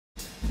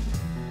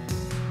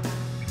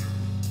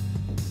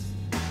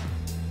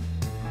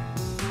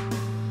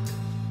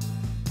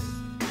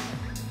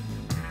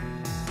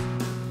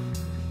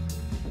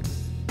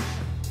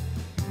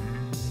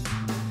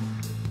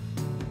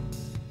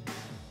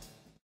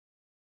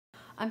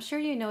I'm sure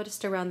you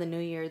noticed around the new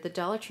year, the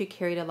Dollar Tree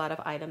carried a lot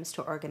of items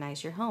to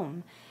organize your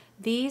home.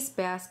 These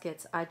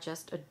baskets I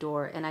just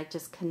adore, and I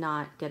just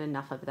cannot get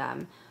enough of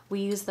them. We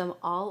use them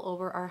all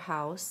over our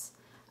house.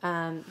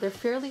 They're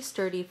fairly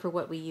sturdy for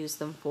what we use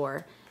them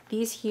for.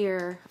 These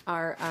here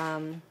are,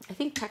 I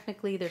think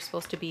technically they're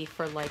supposed to be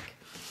for like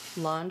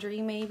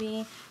laundry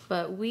maybe,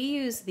 but we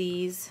use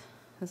these.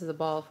 This is a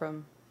ball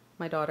from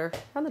my daughter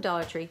from the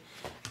Dollar Tree.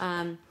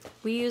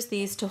 We use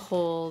these to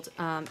hold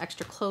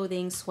extra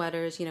clothing,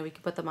 sweaters. You know, we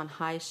can put them on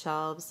high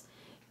shelves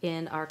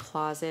in our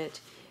closet.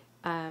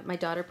 My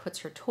daughter puts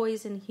her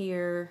toys in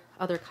here,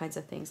 other kinds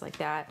of things like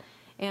that.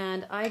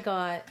 And I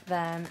got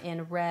them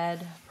in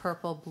red,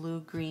 purple,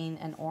 blue, green,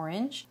 and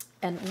orange.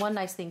 And one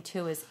nice thing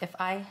too is if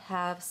I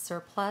have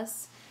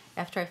surplus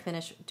after I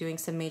finish doing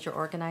some major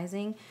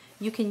organizing,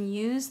 you can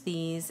use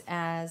these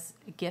as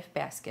gift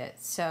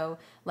baskets. So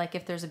like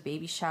if there's a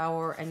baby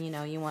shower and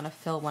you want to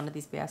fill one of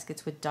these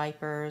baskets with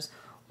diapers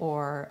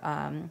or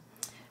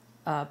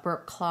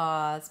burp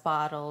cloths,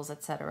 bottles,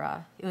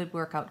 etc., it would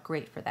work out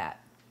great for that.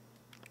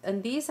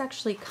 And these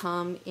actually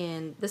come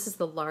in, this is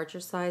the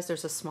larger size,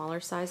 there's a smaller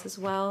size as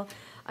well.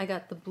 I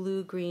got the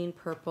blue, green,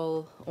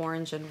 purple,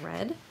 orange, and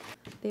red.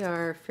 They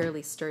are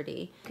fairly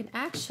sturdy. You can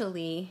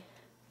actually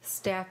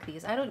stack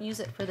these. I don't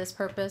use it for this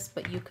purpose,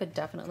 but you could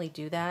definitely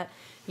do that.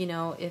 You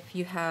know, if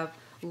you have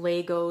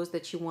Legos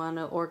that you want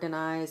to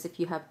organize, if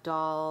you have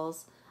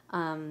dolls,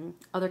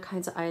 other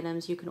kinds of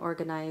items, you can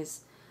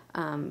organize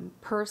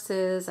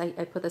purses. I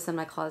put this in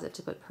my closet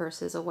to put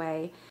purses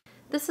away.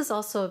 This is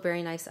also a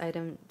very nice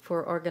item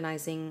for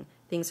organizing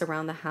things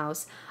around the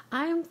house.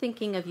 I'm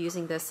thinking of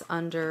using this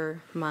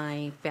under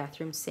my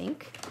bathroom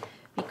sink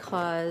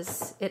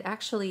because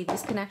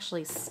this can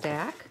actually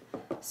stack.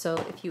 So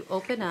if you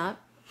open up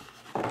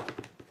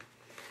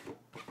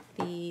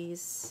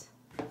these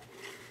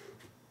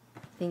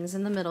things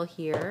in the middle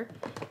here,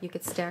 you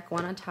could stack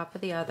one on top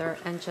of the other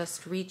and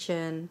just reach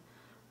in,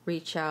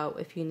 reach out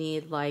if you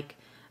need like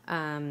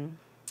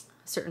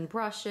certain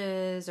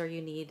brushes or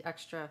you need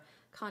extra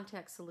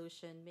contact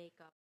solution,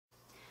 makeup.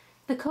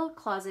 The coat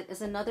closet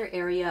is another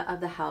area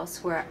of the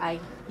house where I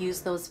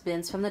use those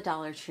bins from the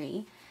Dollar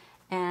Tree.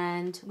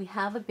 And we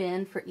have a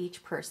bin for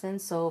each person.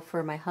 So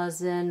for my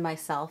husband,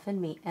 myself,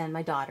 and me, and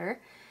my daughter.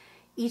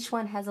 Each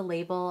one has a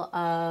label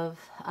of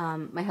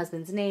my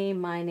husband's name,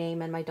 my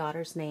name, and my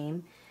daughter's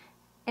name.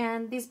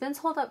 And these bins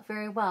hold up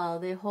very well.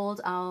 They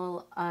hold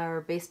all our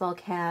baseball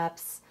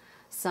caps,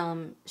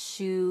 some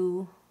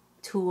shoe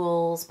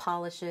tools,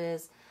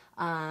 polishes,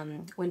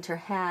 winter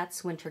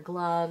hats, winter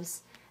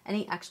gloves,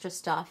 any extra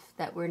stuff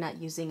that we're not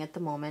using at the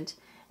moment.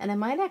 And I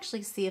might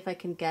actually see if I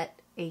can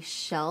get a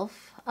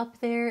shelf up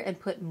there and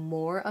put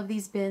more of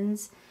these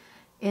bins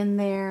in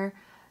there,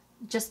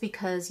 just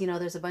because,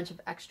 there's a bunch of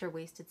extra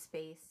wasted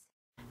space.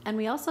 And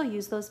we also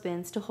use those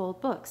bins to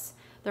hold books.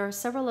 There are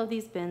several of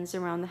these bins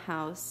around the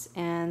house,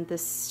 and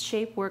this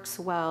shape works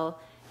well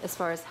as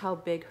far as how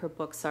big her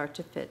books are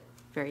to fit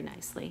very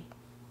nicely.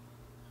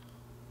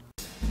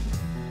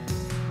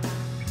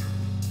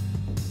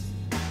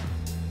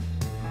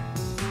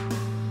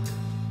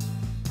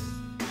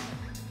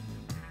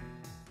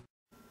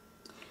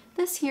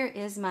 This here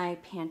is my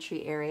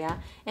pantry area,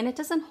 and it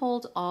doesn't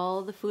hold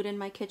all the food in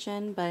my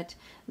kitchen, but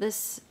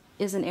this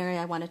is an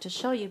area I wanted to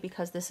show you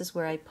because this is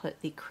where I put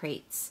the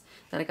crates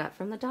that I got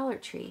from the Dollar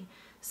Tree.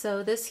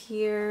 So this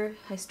here,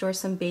 I store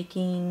some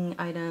baking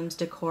items,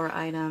 decor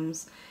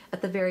items.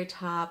 At the very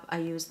top, I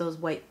use those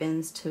white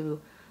bins to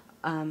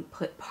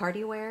put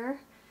party wear,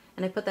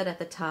 and I put that at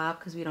the top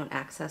because we don't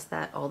access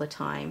that all the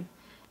time.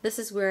 This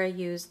is where I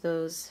use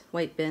those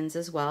white bins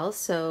as well.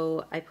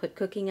 So I put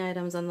cooking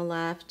items on the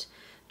left,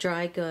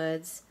 dry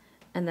goods,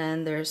 and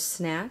then there's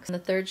snacks. On the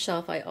third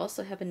shelf, I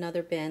also have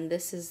another bin.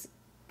 This is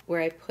where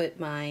I put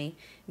my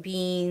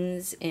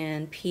beans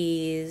and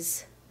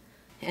peas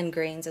and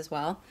grains as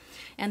well.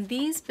 And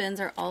these bins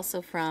are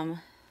also from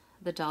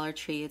the Dollar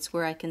Tree. It's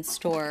where I can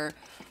store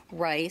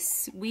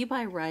rice. We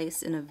buy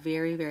rice in a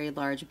very, very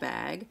large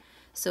bag,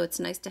 so it's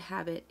nice to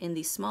have it in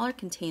these smaller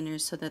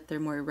containers so that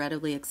they're more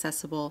readily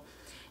accessible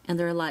and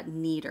they're a lot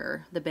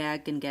neater. The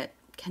bag can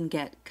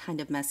get kind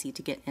of messy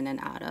to get in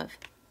and out of.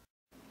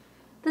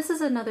 This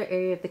is another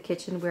area of the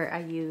kitchen where I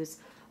use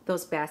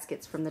those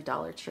baskets from the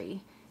Dollar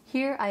Tree.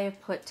 Here I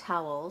have put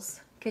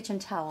towels, kitchen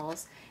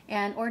towels,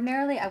 and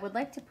ordinarily I would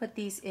like to put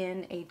these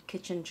in a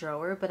kitchen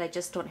drawer, but I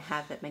just don't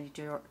have that many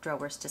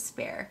drawers to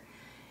spare.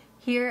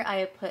 Here I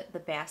have put the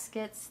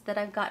baskets that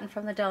I've gotten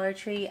from the Dollar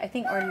Tree. I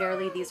think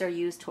ordinarily these are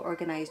used to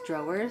organize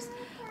drawers,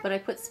 but I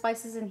put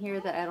spices in here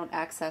that I don't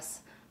access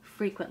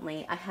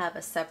frequently. I have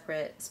a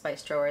separate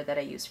spice drawer that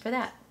I use for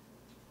that.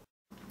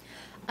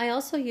 I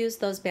also use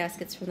those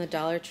baskets from the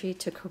Dollar Tree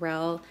to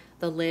corral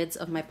the lids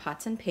of my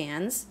pots and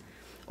pans.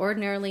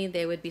 Ordinarily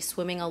they would be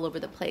swimming all over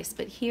the place,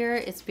 but here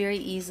it's very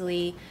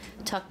easily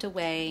tucked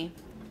away,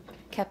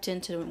 kept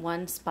into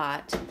one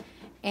spot,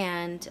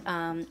 and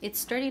it's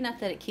sturdy enough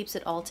that it keeps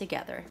it all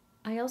together.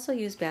 I also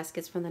use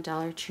baskets from the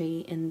Dollar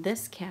Tree in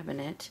this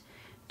cabinet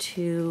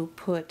to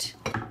put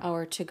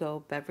our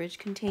to-go beverage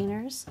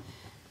containers.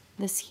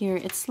 This here,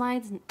 it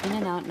slides in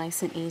and out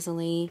nice and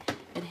easily.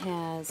 It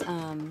has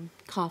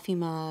coffee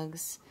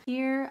mugs.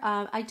 Here,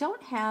 I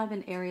don't have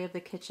an area of the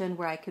kitchen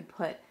where I could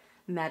put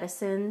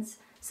medicines.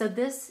 So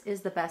this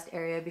is the best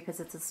area because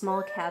it's a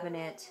small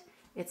cabinet,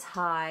 it's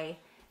high,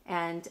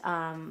 and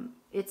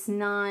it's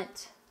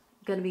not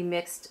going to be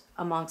mixed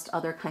amongst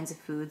other kinds of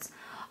foods.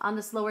 On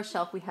this lower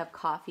shelf we have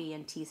coffee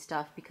and tea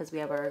stuff because we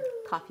have our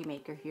coffee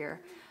maker here.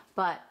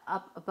 But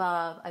up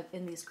above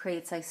in these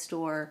crates I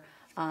store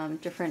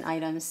different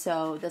items.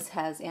 So this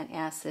has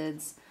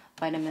antacids,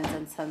 vitamins,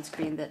 and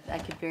sunscreen that I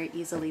could very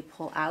easily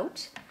pull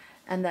out.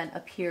 And then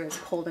up here is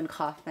cold and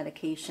cough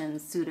medications,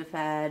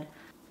 Sudafed,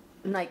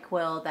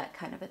 NyQuil, that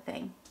kind of a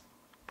thing.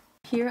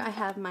 Here I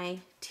have my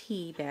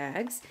tea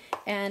bags,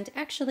 and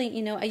actually,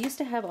 you know, I used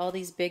to have all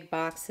these big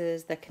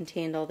boxes that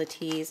contained all the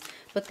teas,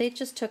 but they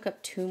just took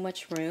up too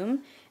much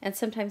room, and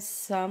sometimes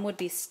some would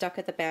be stuck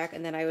at the back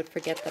and then I would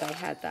forget that I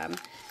had them.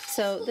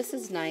 So this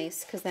is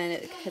nice because then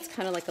it's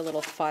kind of like a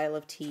little file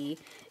of tea,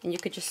 and you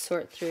could just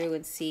sort through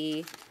and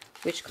see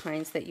which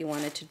kinds that you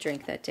wanted to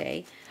drink that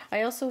day.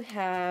 I also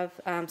have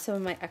some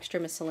of my extra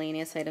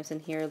miscellaneous items in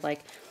here,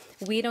 like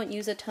we don't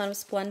use a ton of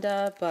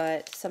Splenda,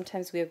 but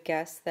sometimes we have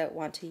guests that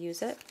want to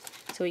use it.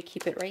 So we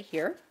keep it right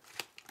here.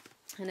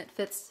 And it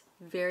fits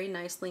very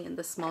nicely in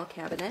the small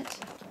cabinet.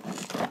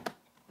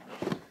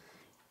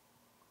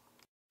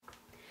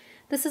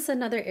 This is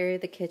another area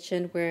of the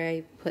kitchen where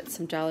I put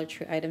some Dollar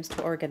Tree items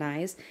to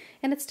organize.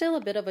 And it's still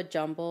a bit of a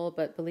jumble,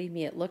 but believe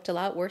me, it looked a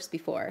lot worse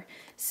before.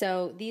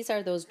 So these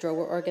are those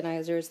drawer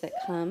organizers that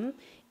come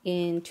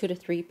in 2 to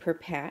 3 per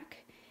pack.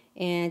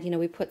 And, you know,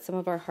 we put some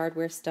of our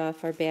hardware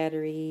stuff, our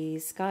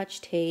batteries,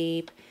 Scotch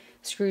tape,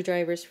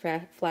 screwdrivers,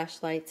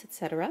 flashlights,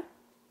 etc.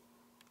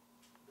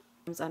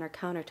 On our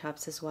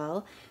countertops as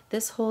well.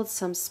 This holds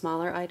some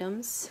smaller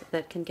items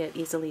that can get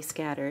easily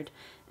scattered.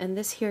 And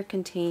this here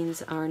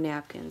contains our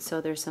napkins.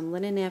 So there's some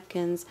linen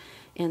napkins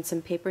and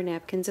some paper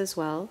napkins as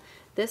well.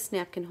 This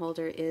napkin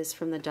holder is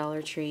from the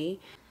Dollar Tree.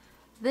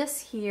 This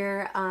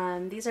here,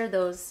 these are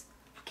those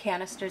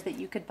canisters that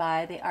you could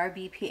buy. They are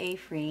BPA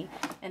free,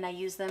 and I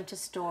use them to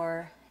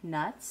store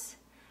nuts.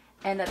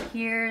 And up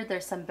here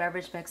there's some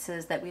beverage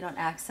mixes that we don't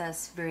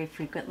access very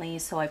frequently,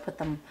 so I put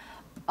them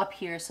up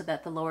here so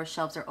that the lower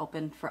shelves are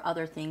open for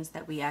other things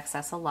that we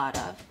access a lot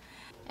of.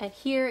 And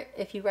here,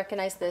 if you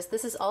recognize this,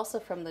 this is also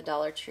from the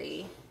Dollar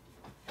Tree,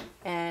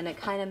 and it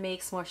kind of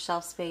makes more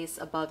shelf space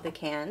above the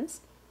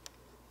cans.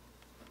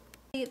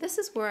 This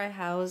is where I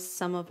house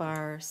some of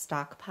our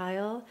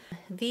stockpile.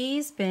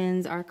 These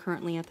bins are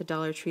currently at the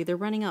Dollar Tree. They're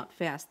running out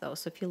fast though,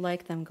 so if you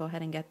like them, go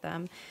ahead and get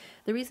them.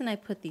 The reason I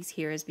put these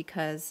here is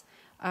because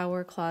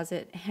our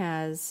closet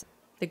has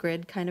the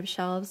grid kind of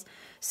shelves.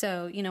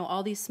 So, you know,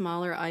 all these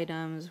smaller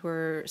items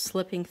were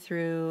slipping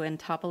through and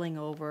toppling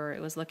over.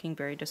 It was looking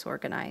very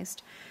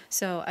disorganized.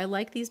 So I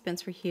like these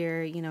bins for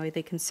here. You know,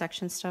 they can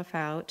section stuff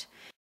out.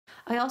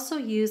 I also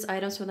use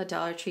items from the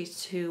Dollar Tree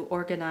to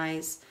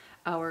organize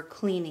our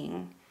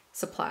cleaning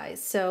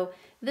supplies. So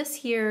this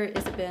here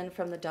is a bin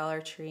from the Dollar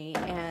Tree,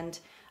 and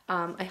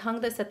I hung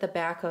this at the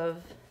back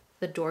of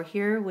the door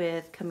here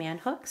with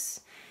command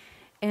hooks.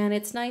 And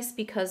it's nice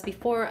because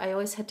before I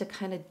always had to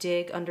kind of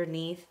dig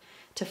underneath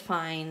to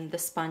find the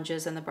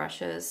sponges and the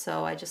brushes,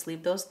 so I just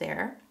leave those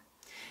there.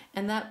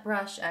 And that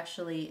brush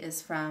actually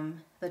is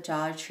from the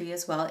Dollar Tree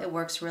as well. It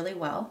works really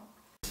well.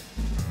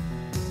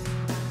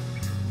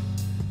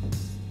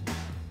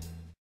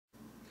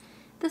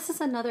 This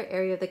is another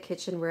area of the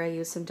kitchen where I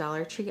use some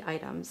Dollar Tree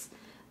items.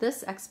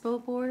 This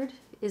expo board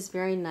is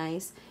very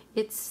nice.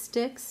 It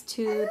sticks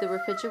to the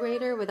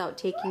refrigerator without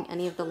taking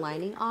any of the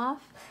lining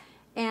off.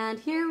 And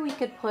here we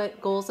could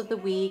put goals of the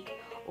week,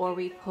 or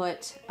we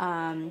put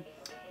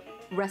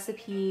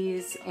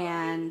recipes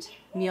and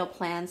meal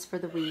plans for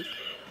the week,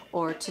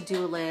 or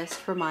to-do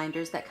list,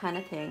 reminders, that kind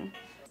of thing.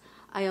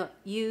 I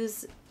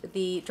use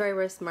the dry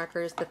erase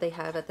markers that they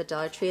have at the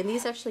Dollar Tree, and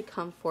these actually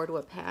come 4 to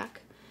a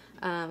pack.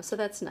 So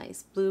that's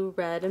nice. Blue,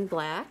 red, and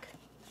black.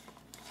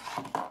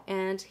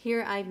 And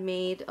here I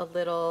made a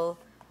little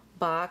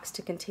box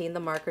to contain the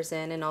markers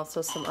in, and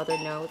also some other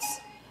notes.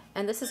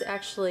 And this is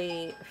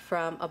actually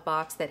from a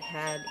box that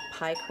had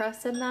pie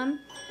crusts in them,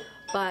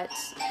 but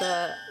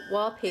the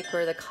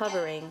wallpaper, the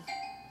covering,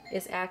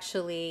 is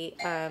actually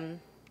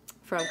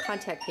from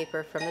contact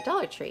paper from the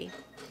Dollar Tree.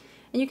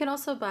 And you can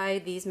also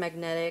buy these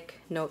magnetic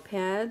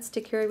notepads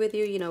to carry with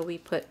you. You know, we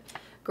put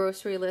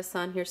grocery lists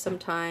on here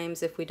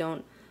sometimes if we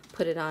don't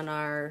put it on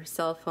our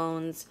cell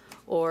phones,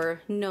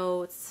 or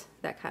notes,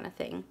 that kind of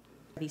thing.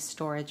 These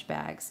storage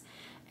bags.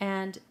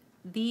 And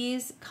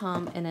these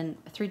come in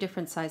 3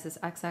 different sizes: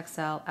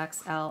 XXL,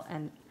 XL,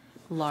 and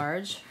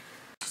large.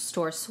 To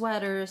store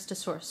sweaters, to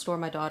store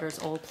my daughter's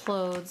old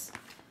clothes,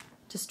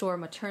 to store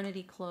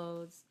maternity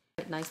clothes.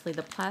 Nicely,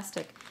 the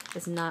plastic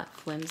is not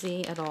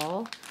flimsy at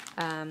all.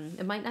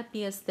 It might not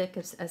be as thick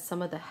as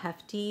some of the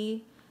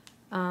hefty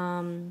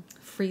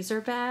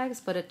freezer bags,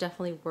 but it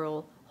definitely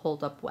will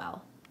hold up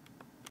well.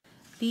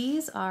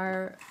 These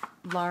are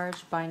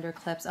large binder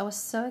clips. I was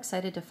so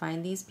excited to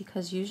find these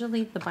because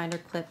usually the binder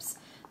clips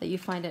that you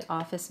find at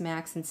Office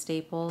Max and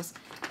Staples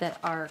that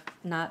are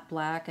not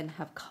black and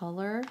have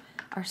color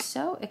are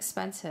so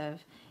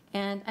expensive.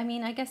 And I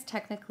mean, I guess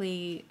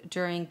technically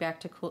during back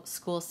to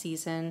school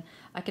season,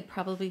 I could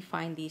probably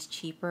find these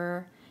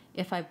cheaper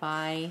if I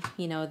buy,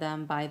 you know,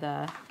 them by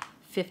the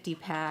 50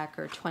 pack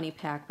or 20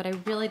 pack, but I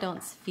really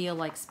don't feel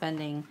like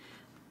spending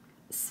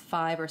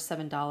 $5 or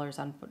 $7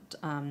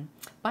 on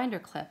binder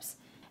clips.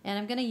 And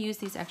I'm going to use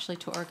these actually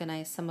to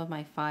organize some of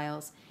my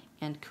files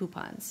and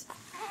coupons.